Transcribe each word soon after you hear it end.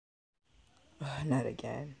Not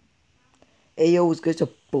again. Hey yo, what's good? It's your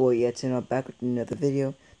boy Yet, and I'm back with another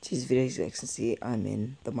video. Today's video, as you guys can see, I'm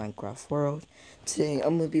in the Minecraft world. Today,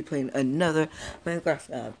 I'm gonna be playing another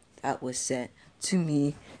Minecraft map that was sent to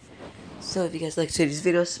me. So if you guys like today's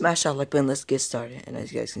video, smash that like button. Let's get started. And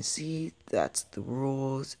as you guys can see, that's the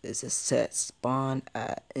rules. It's a set spawn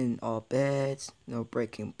in all beds. No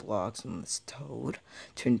breaking blocks unless told.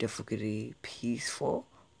 Turn difficulty peaceful.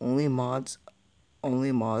 Only mods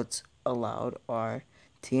allowed are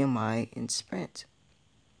TMI and Sprint.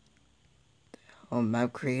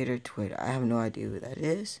 Map creator Twitter. I have no idea who that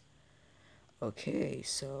is. Okay,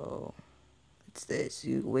 so it's this.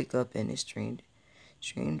 You wake up in a strange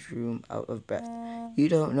room out of breath. You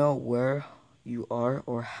don't know where you are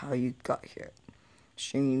or how you got here.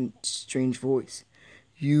 Strange voice.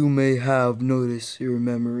 You may have noticed your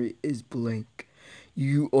memory is blank.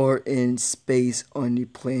 You are in space on a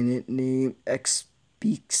planet named Expixa.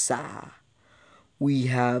 We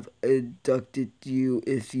have abducted you.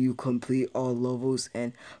 If you complete all levels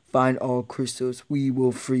and find all crystals, we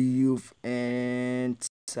will free you and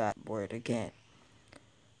that word again.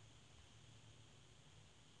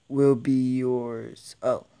 Will be yours.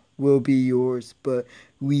 Oh, will be yours, but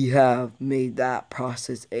we have made that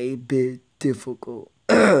process a bit difficult.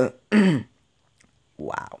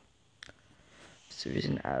 Wow. So we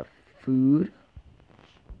doesn't have food.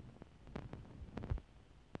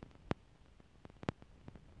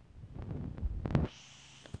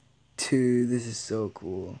 Dude, this is so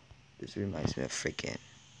cool. This reminds me of freaking.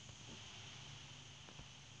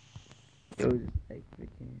 It was like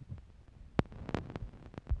freaking.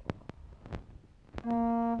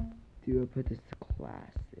 Dude, I put this to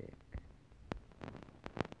classic.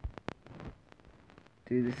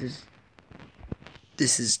 Dude,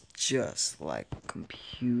 this is just like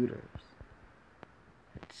computers.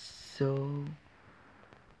 It's so.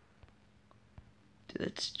 Dude,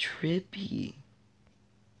 that's trippy.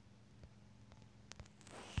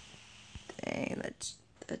 Dang,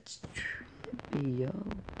 that's trippy, yo.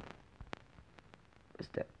 What's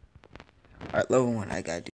that? Alright, level 1, I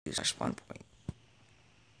gotta do spawn point.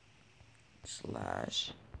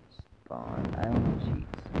 Slash spawn. I don't have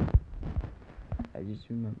cheats. I just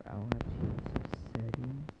remember I don't have cheats.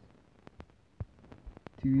 Settings.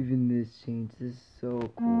 Dude, even this change is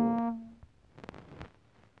so cool.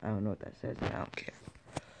 I don't know what that says, and I don't care.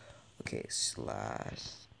 Okay, slash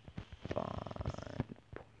spawn point.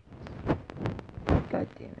 God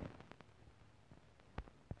damn it.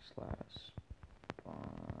 Slash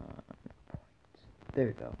spawn point. There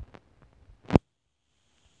we go.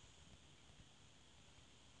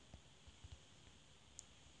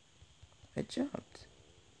 I jumped.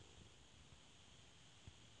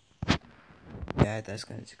 Yeah, that's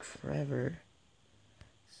gonna take forever.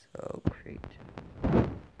 So great.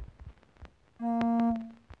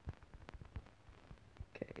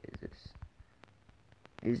 Okay,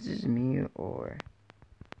 is this me or?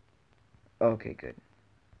 Okay, good.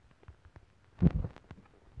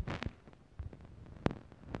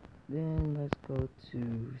 Then let's go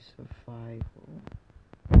to survival.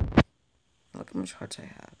 Look how much hearts I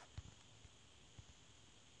have.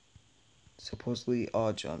 Supposedly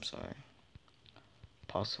all jumps are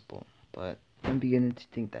possible, but I'm beginning to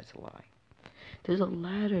think that's a lie. There's a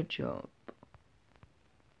ladder jump.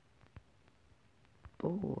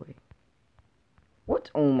 Boy. What?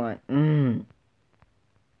 Oh my.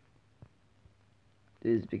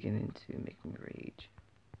 This is beginning to make me rage.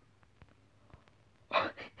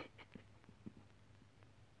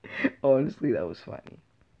 Honestly, that was funny.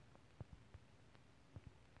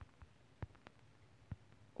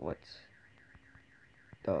 What's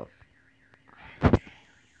the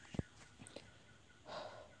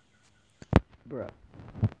bruh?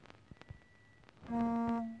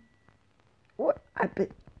 What? I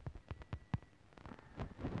think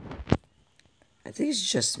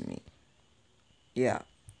it's just me. Yeah,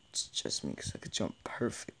 it's just me because I could jump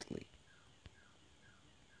perfectly.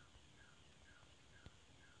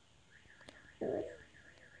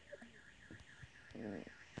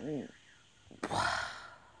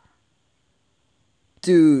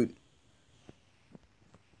 Dude.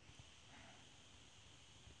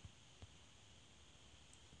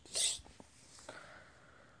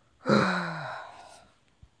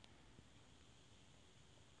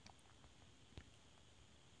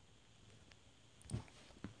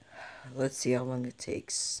 Let's see how long it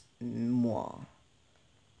takes moi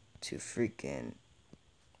to freaking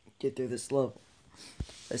get through this level.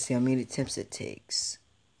 Let's see how many attempts it takes.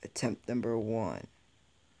 Attempt number 1.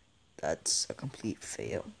 That's a complete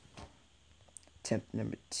fail. Attempt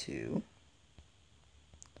number 2.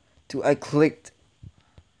 Dude, I clicked.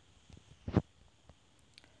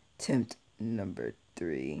 Attempt number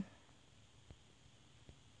 3.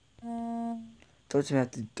 Don't you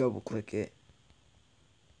have to double click it.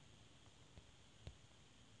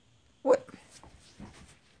 What?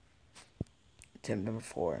 Attempt number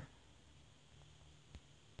 4.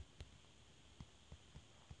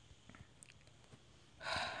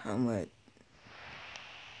 I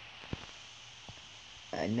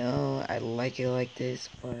know I like it like this,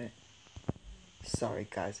 but sorry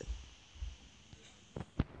guys.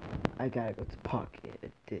 I gotta go to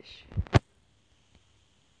Pocket Edition.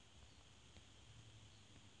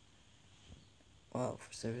 Well,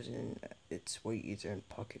 for some reason, it's way easier in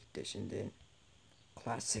Pocket Edition than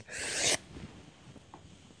Classic.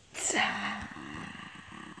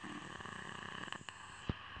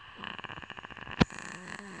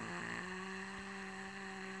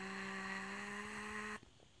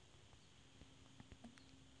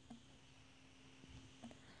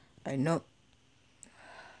 I know.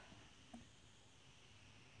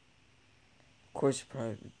 Of course,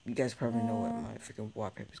 you guys probably know what my freaking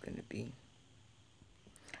wallpaper is gonna be.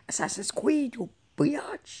 Assassin's Creed, you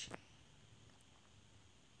biatch.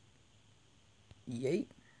 Yay.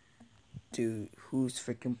 Dude, who's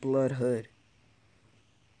freaking Blood Hood?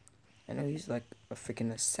 I know he's like a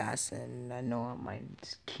freaking assassin. I know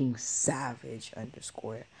mine's King Savage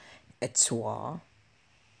 _ Etoile.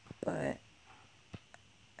 But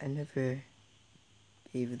I never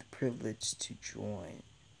gave you the privilege to join.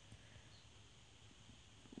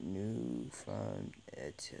 New from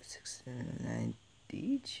 679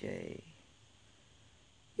 DJ.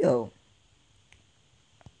 Yo.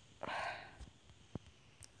 I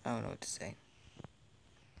don't know what to say.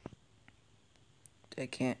 I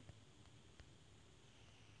can't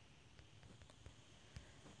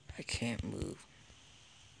move.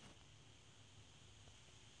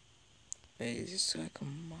 It's just like a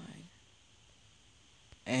mine.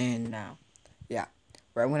 And now, yeah,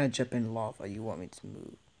 right when I jump in lava, you want me to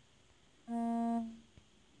move.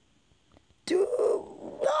 Dude!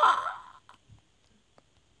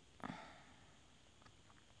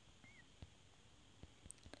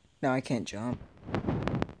 Now I can't jump.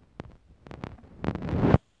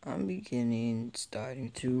 I'm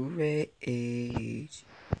starting to rage.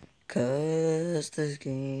 'Cause this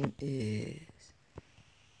game is.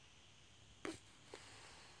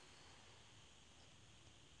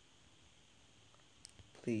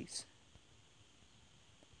 Please.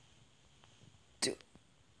 Dude.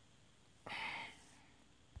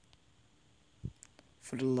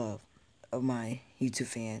 For the love of my YouTube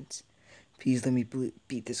fans, please let me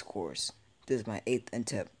beat this course. This is my 8th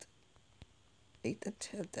attempt. 8th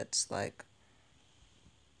attempt? That's like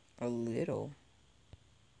a little.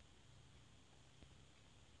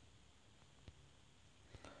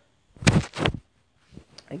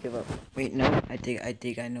 I give up. Wait, no. I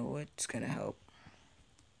think I know what's gonna help.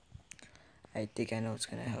 I think I know what's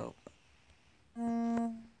gonna help.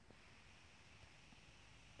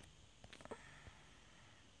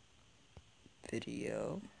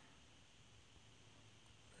 Video.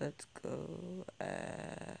 Let's go.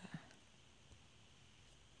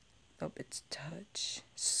 Nope, it's touch.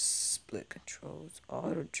 Split controls.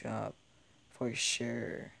 Auto jump. For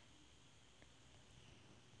sure.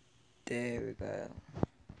 There we go.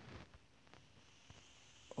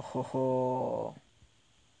 Oh.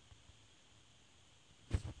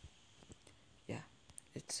 Yeah.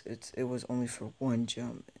 It was only for one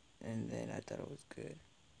jump, and then I thought it was good.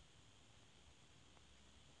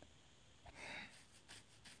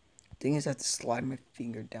 Thing is, I have to slide my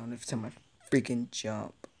finger down every time I freaking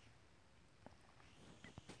jump.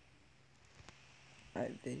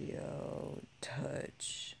 Alright, video,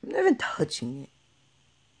 touch. I'm not even touching it.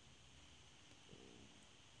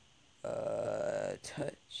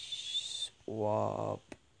 Touch,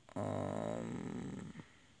 swap,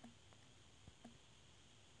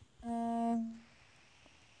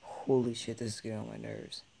 holy shit, this is getting on my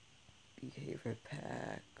nerves. Behavior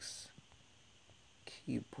packs,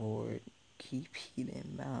 keyboard, keypad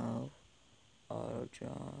and mouse, auto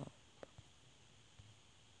jump.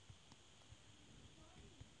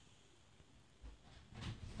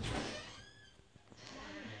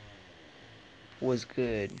 Was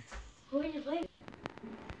good.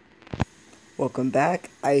 Welcome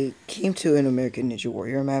back. I came to an American Ninja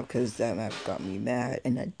Warrior map because that map got me mad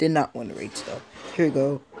and I did not want to rage stuff. Here we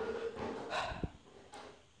go.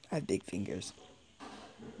 I have big fingers.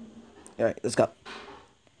 Alright, let's go.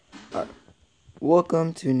 Alright.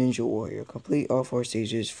 Welcome to Ninja Warrior. Complete all 4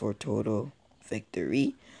 stages for total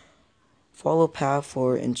victory. Follow path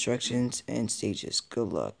for instructions and stages.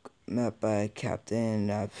 Good luck. Map by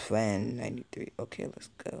Captain Plan 93. Okay, let's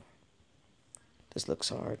go. This looks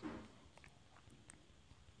hard.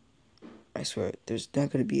 I swear, there's not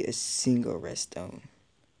gonna be a single redstone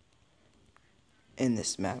in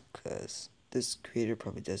this map because this creator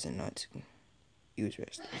probably doesn't know how to use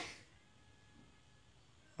redstone.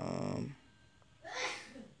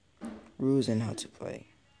 Rules and how to play.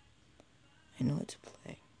 I know how to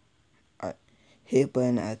play. Alright. Hit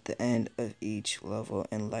button at the end of each level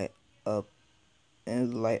and light up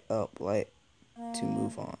light to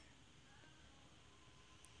move on.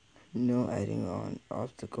 No adding on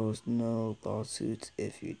obstacles, no lawsuits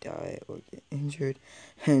if you die or get injured,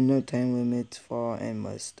 and no time limits. Fall and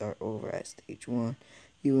must start over at stage 1.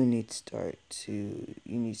 You will need sprint to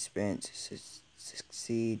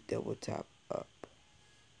succeed. Double tap up.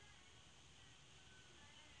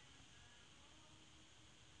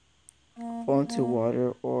 Fall into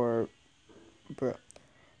water or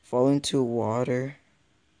fall into water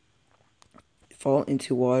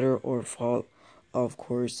or fall off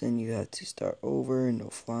course, and you have to start over. No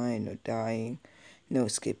flying, no dying, no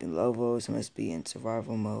skipping levels. Must be in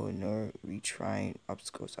survival mode, no retrying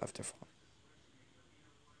obstacles after fall.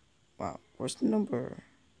 Wow, where's the number?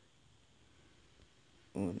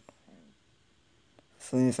 Oh no.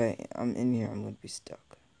 Feeling if I'm in here, I'm gonna be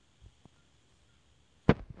stuck.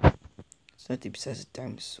 It's nothing besides a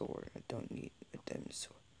diamond sword. I don't need a diamond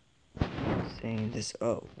sword. Saying this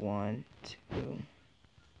up. 1, 2.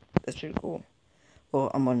 That's pretty cool. Well,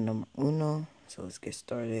 I'm on number 1, so let's get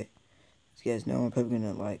started. As you guys know, I'm probably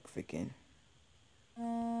gonna like freaking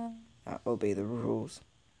not obey the rules.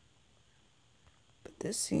 But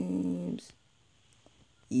this seems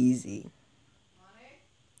easy.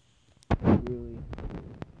 Really easy.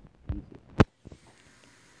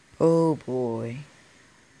 Oh boy.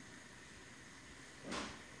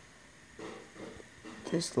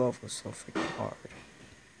 This level is so freaking hard.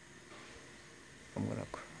 I'm gonna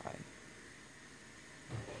cry.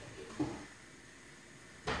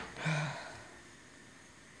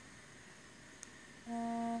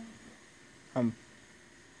 I'm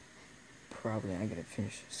probably not gonna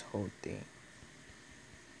finish this whole thing.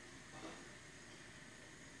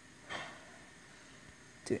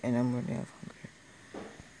 Dude, and I'm running out of hunger.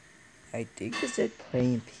 I think it's said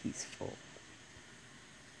playing peaceful.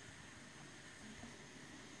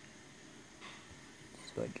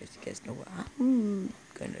 So I guess you guys know what I'm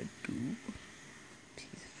gonna do.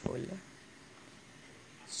 Peaceful.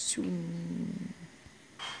 Soon.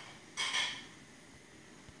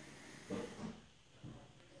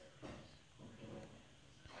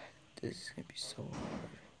 This is gonna be so hard.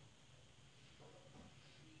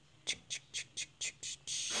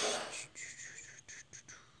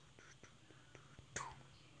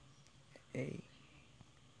 Hey.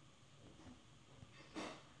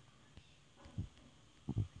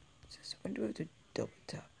 When do I have to double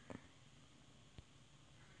tap?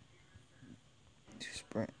 To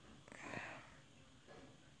sprint.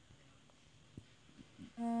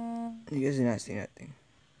 You guys did not see nothing.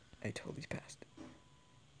 I totally passed it.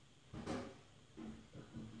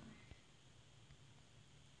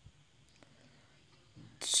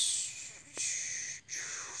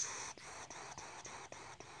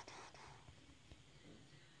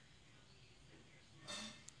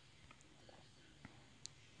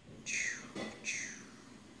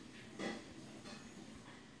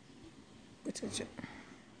 What's that?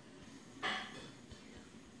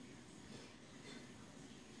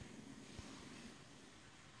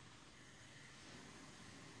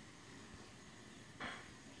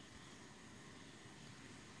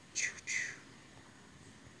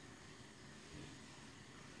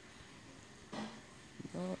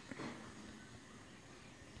 No.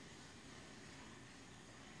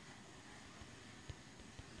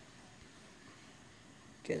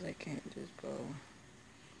 Guess I can't just go.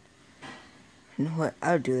 You know what?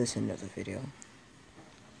 I'll do this in another video.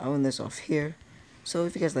 I'll end this off here. So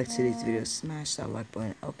if you guys like today's video, smash that like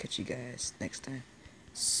button. I'll catch you guys next time.